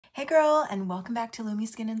Hey girl, and welcome back to Lumi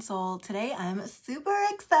Skin and Soul. Today I'm super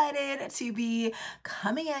excited to be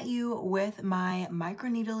coming at you with my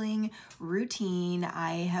microneedling routine.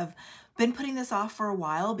 I have been putting this off for a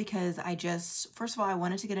while because first of all, I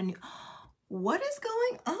wanted to get a new... What is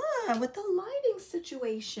going on with the lighting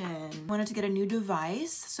situation? I wanted to get a new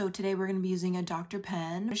device, so today we're going to be using a Dr.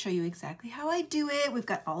 Pen. I'm going to show you exactly how I do it. We've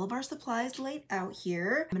got all of our supplies laid out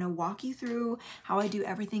here. I'm going to walk you through how I do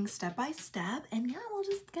everything step by step, and yeah, we'll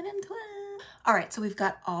just get into it. All right, so we've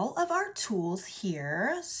got all of our tools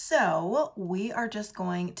here, so we are just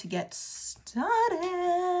going to get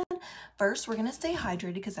started. First, we're going to stay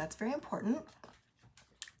hydrated because that's very important.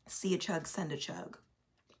 See a chug, send a chug.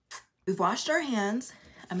 We've washed our hands.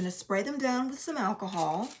 I'm going to spray them down with some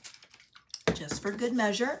alcohol, just for good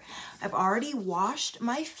measure. I've already washed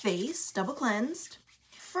my face, double cleansed.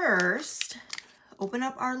 First, open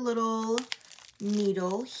up our little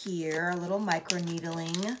needle here, a little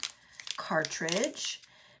microneedling cartridge.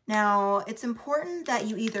 Now, it's important that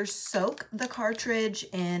you either soak the cartridge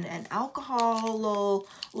in an alcohol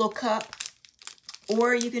little cup,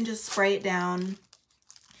 or you can just spray it down.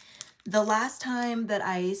 The last time that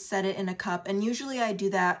I set it in a cup, and usually I do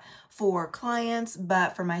that for clients,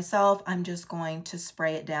 but for myself, I'm just going to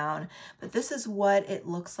spray it down. But this is what it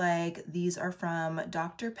looks like. These are from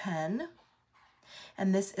Dr. Pen,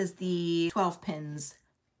 and this is the 12 pins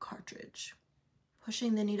cartridge.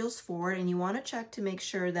 Pushing the needles forward, and you want to check to make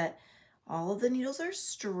sure that all of the needles are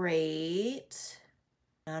straight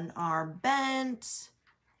and are bent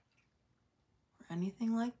or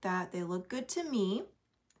anything like that. They look good to me.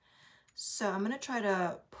 So I'm going to try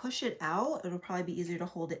to push it out. It'll probably be easier to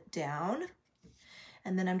hold it down.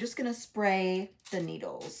 And then I'm just going to spray the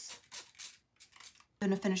needles. I'm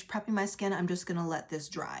going to finish prepping my skin. I'm just going to let this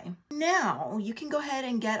dry. Now you can go ahead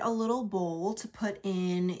and get a little bowl to put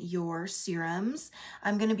in your serums.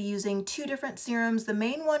 I'm going to be using two different serums. The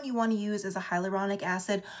main one you want to use is a hyaluronic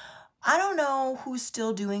acid. I don't know who's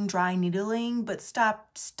still doing dry needling, but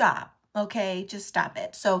stop. Okay, just stop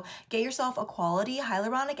it. So get yourself a quality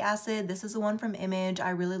hyaluronic acid. This is the one from Image. I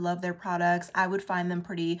really love their products. I would find them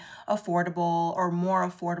pretty affordable, or more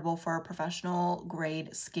affordable for a professional grade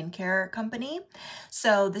skincare company.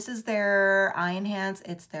 So this is their Eye Enhance.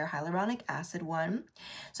 It's their hyaluronic acid one.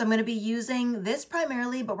 So I'm going to be using this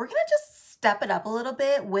primarily, but we're going to just step it up a little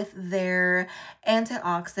bit with their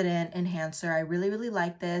antioxidant enhancer. I really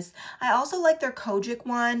like this. I also like their Kojic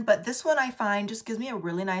one, but this one I find just gives me a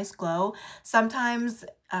really nice glow. Sometimes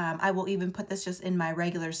I will even put this just in my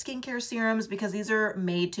regular skincare serums because these are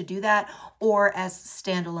made to do that, or as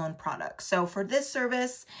standalone products. So for this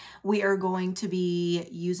service, we are going to be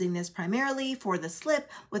using this primarily for the slip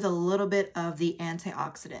with a little bit of the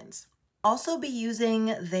antioxidants. Also be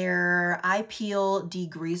using their eye peel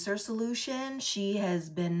degreaser solution. She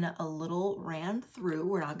has been a little ran through.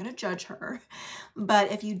 We're not going to judge her.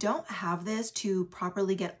 But if you don't have this to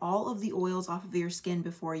properly get all of the oils off of your skin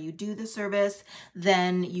before you do the service,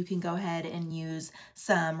 then you can go ahead and use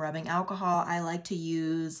some rubbing alcohol. I like to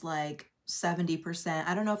use like 70%.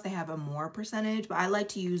 I don't know if they have a more percentage, but I like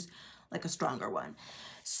to use like a stronger one.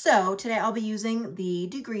 So today I'll be using the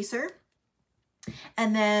degreaser.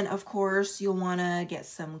 And then, of course, you'll want to get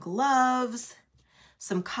some gloves,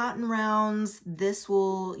 some cotton rounds. This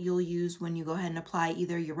you'll use when you go ahead and apply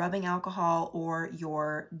either your rubbing alcohol or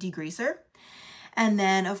your degreaser. And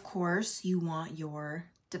then, of course, you want your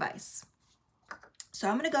device. So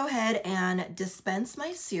I'm going to go ahead and dispense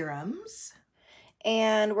my serums.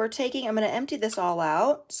 And I'm going to empty this all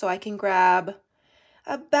out so I can grab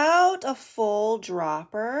about a full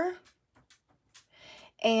dropper.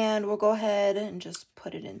 And we'll go ahead and just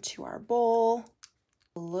put it into our bowl.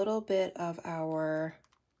 A little bit of our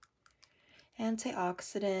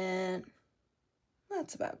antioxidant.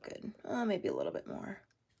 That's about good. Maybe a little bit more.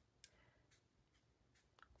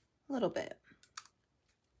 A little bit.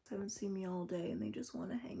 They haven't seen me all day and they just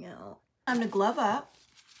want to hang out. Time to glove up.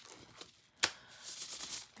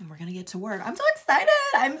 And we're gonna get to work. I'm so excited.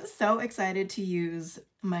 I'm so excited to use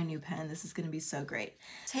my new pen. This is gonna be so great.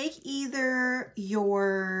 Take either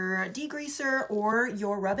your degreaser or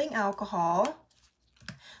your rubbing alcohol.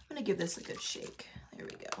 I'm gonna give this a good shake. There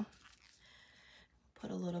we go. Put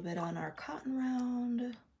a little bit on our cotton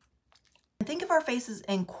round. Think of our faces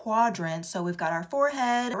in quadrants. So we've got our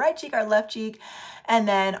forehead, our right cheek, our left cheek, and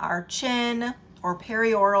then our chin or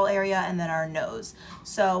perioral area, and then our nose.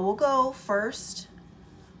 So we'll go first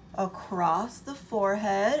across the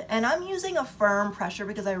forehead, and I'm using a firm pressure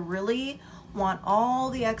because I really want all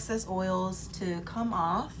the excess oils to come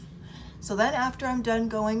off. So then after I'm done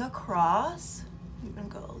going across, I'm gonna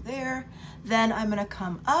go there, then I'm gonna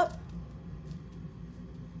come up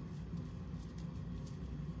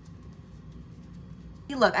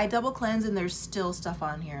Look, I double cleanse and there's still stuff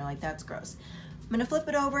on here. Like, that's gross. I'm gonna flip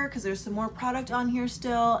it over because there's some more product on here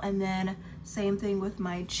still. And then same thing with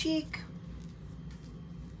my cheek.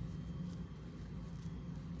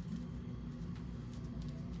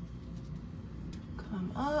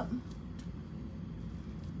 Come up.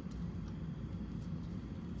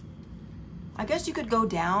 I guess you could go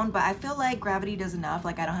down, but I feel like gravity does enough.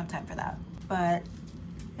 Like, I don't have time for that. But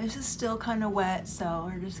this is still kind of wet,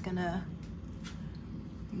 so we're just gonna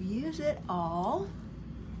use it all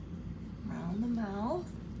around the mouth.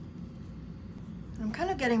 I'm kind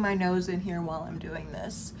of getting my nose in here while I'm doing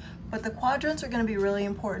this, but the quadrants are going to be really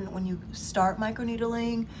important when you start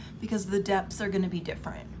microneedling because the depths are going to be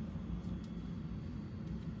different.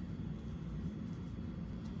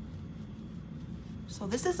 So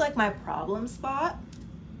this is like my problem spot,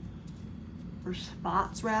 or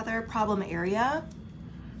spots rather, problem area.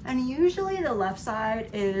 And usually the left side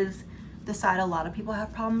is the side a lot of people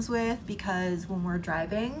have problems with because when we're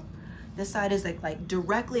driving, this side is like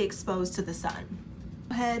directly exposed to the sun.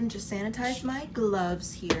 Go ahead and just sanitize my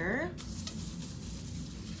gloves here.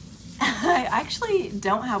 I actually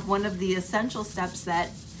don't have one of the essential steps that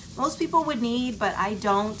most people would need, but I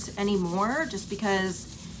don't anymore just because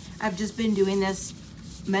I've just been doing this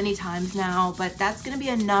many times now, but that's going to be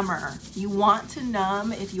a number. You want to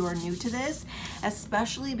numb if you are new to this,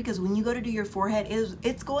 especially because when you go to do your forehead,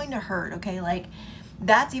 it's going to hurt, okay? Like,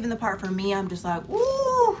 that's even the part for me, I'm just like,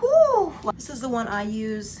 ooh, whoo. This is the one I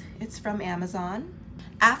use. It's from Amazon.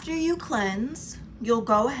 After you cleanse, you'll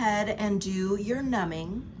go ahead and do your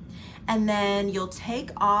numbing, and then you'll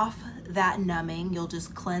take off that numbing. You'll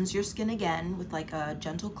just cleanse your skin again with like a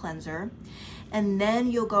gentle cleanser. And then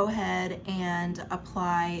you'll go ahead and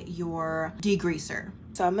apply your degreaser.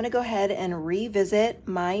 So I'm gonna go ahead and revisit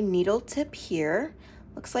my needle tip here.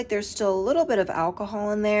 Looks like there's still a little bit of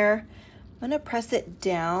alcohol in there. I'm gonna press it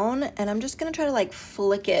down and I'm just gonna try to like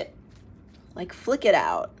flick it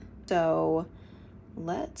out. So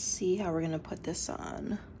let's see how we're gonna put this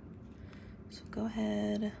on. So go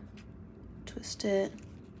ahead, twist it,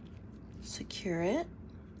 secure it,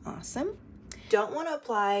 awesome. Don't want to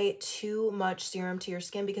apply too much serum to your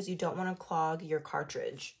skin because you don't want to clog your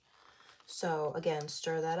cartridge. So again,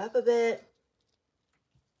 stir that up a bit.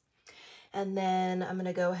 And then I'm going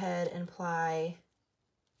to go ahead and apply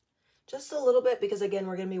just a little bit because again,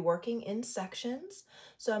 we're going to be working in sections.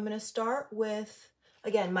 So I'm going to start with,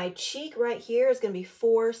 again, my cheek right here is going to be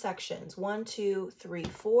 4 sections. 1, 2, 3,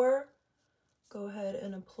 4. Go ahead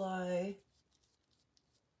and apply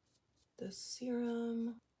the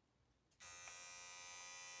serum.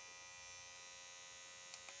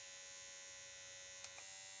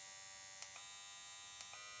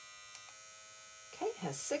 Okay, it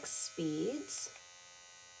has 6 speeds.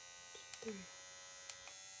 3.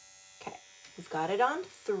 Okay, we've got it on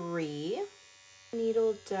 3.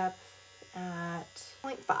 Needle depth at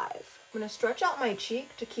 0.5. I'm gonna stretch out my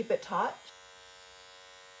cheek to keep it taut.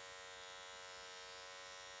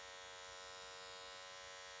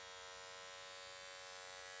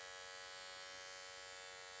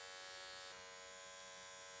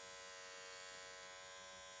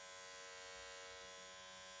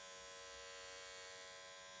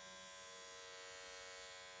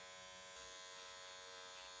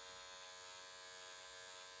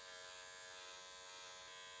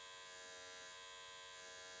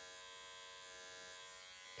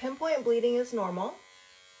 Pinpoint bleeding is normal.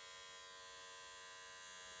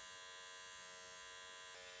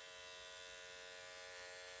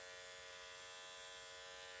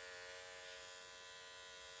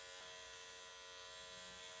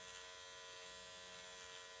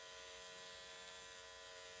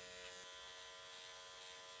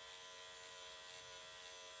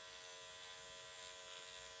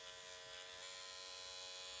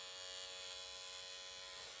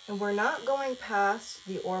 And we're not going past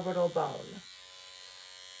the orbital bone.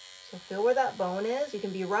 So feel where that bone is. You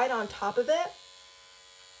can be right on top of it.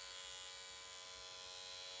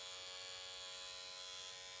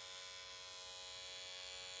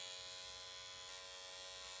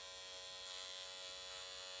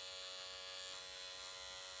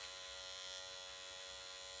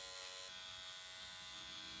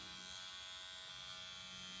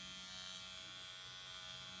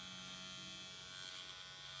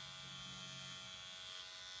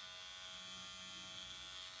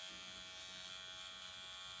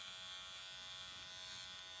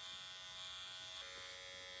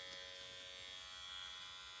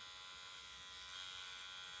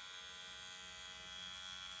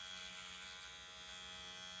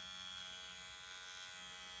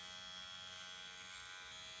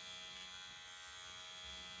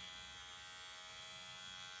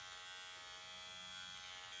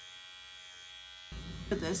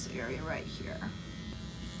 for this area right here.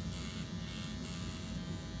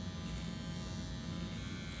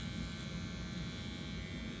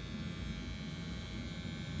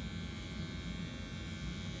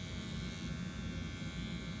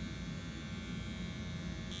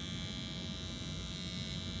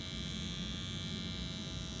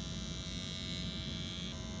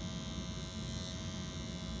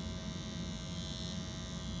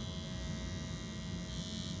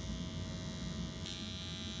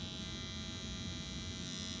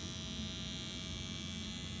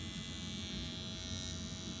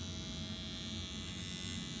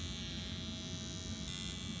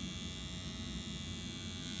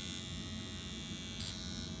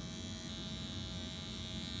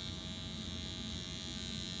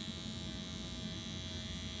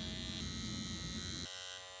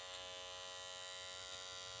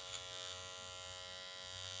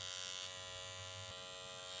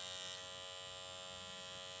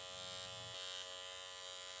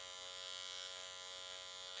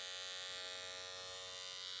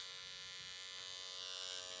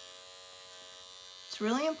 It's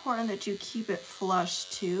really important that you keep it flush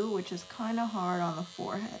too, which is kind of hard on the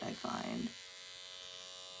forehead, I find.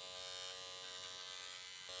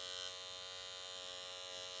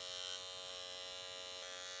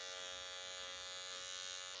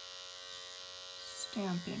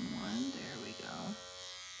 Stamping one, there we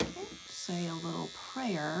go. Okay. Say a little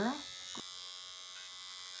prayer.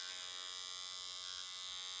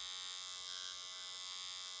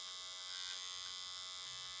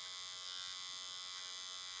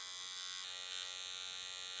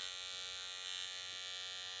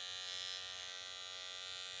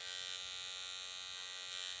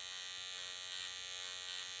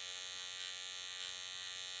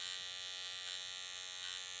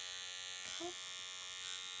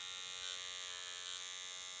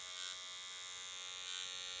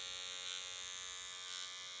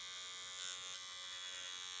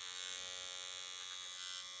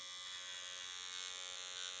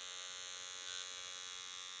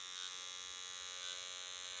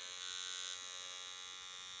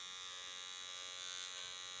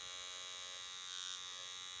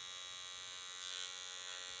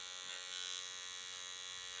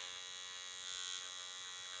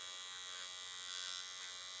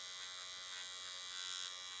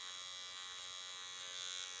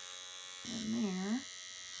 In there.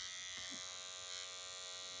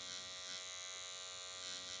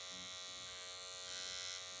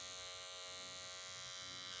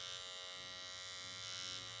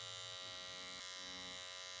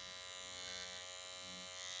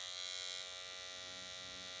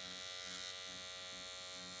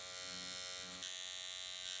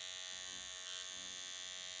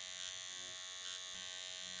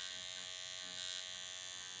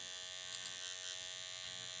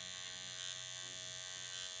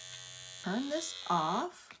 Turn this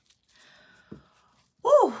off.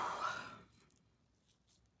 Woo!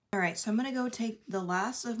 All right, so I'm gonna go take the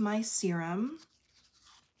last of my serum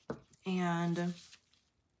and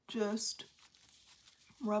just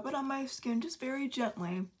rub it on my skin just very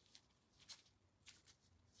gently.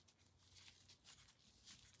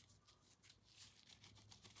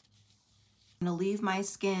 I'm gonna leave my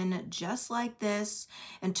skin just like this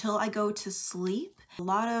until I go to sleep. A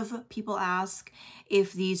lot of people ask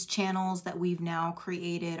if these channels that we've now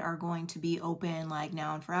created are going to be open like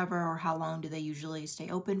now and forever, or how long do they usually stay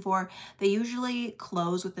open for. They usually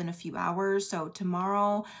close within a few hours, so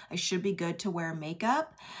tomorrow I should be good to wear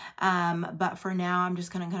makeup. But for now, I'm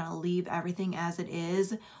just gonna leave everything as it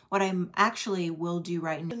is. What I actually will do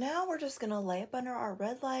right now. So now we're just gonna lay up under our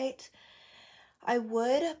red light. I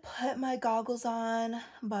would put my goggles on,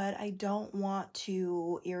 but I don't want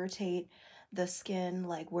to irritate the skin,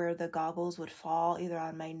 like where the goggles would fall, either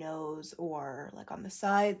on my nose or like on the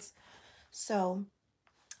sides. So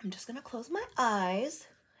I'm just gonna close my eyes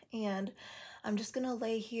and I'm just gonna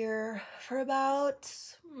lay here for about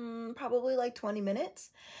probably like 20 minutes.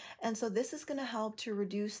 And so this is gonna help to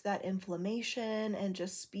reduce that inflammation and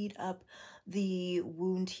just speed up the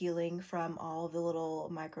wound healing from all the little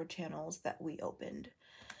micro channels that we opened.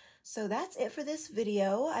 So that's it for this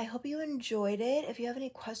video. I hope you enjoyed it. If you have any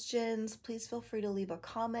questions, please feel free to leave a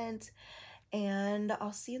comment and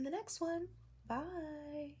I'll see you in the next one.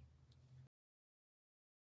 Bye.